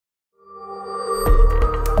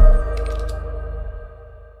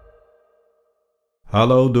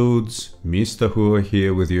Hello dudes, Mr. Whoer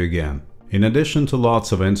here with you again. In addition to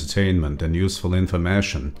lots of entertainment and useful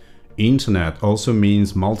information, Internet also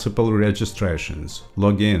means multiple registrations,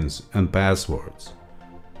 logins and passwords.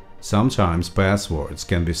 Sometimes passwords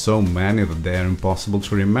can be so many that they are impossible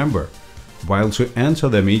to remember, while to enter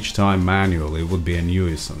them each time manually would be a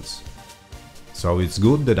nuisance. So it's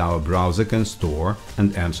good that our browser can store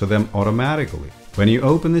and enter them automatically. When you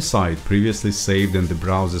open a site previously saved in the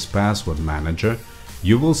browser's password manager,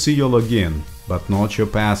 you will see your login, but not your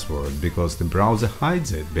password, because the browser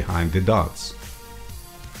hides it behind the dots.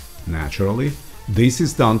 Naturally, this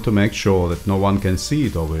is done to make sure that no one can see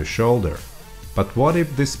it over your shoulder. But what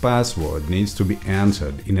if this password needs to be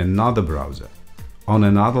entered in another browser, on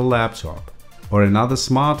another laptop, or another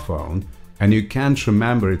smartphone, and you can't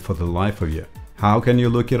remember it for the life of you? How can you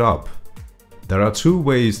look it up? There are two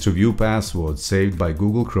ways to view passwords saved by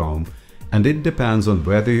Google Chrome, and it depends on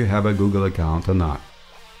whether you have a Google account or not.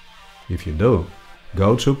 If you do,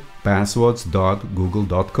 go to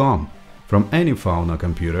passwords.google.com from any phone or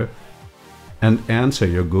computer and enter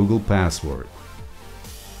your Google password.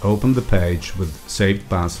 Open the page with saved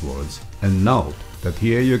passwords and note that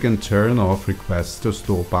here you can turn off requests to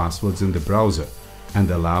store passwords in the browser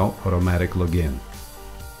and allow automatic login.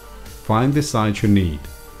 Find the site you need,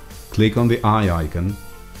 click on the eye icon,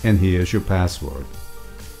 and here's your password.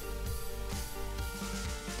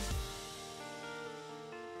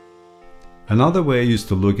 Another way is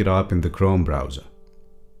to look it up in the Chrome browser.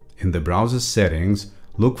 In the browser settings,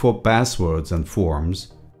 look for Passwords and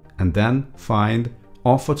Forms, and then find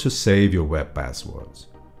Offer to save your web passwords.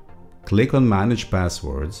 Click on Manage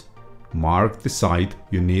Passwords, mark the site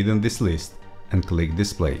you need in this list, and click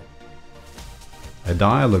Display. A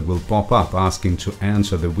dialog will pop up asking to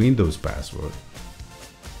enter the Windows password.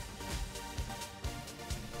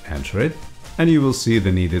 Enter it, and you will see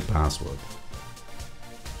the needed password.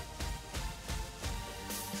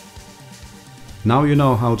 Now you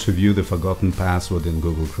know how to view the forgotten password in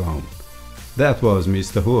Google Chrome. That was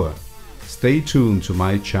Mr. Whoer. Stay tuned to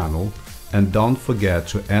my channel and don't forget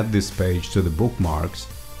to add this page to the bookmarks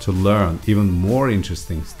to learn even more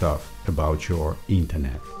interesting stuff about your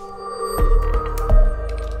internet.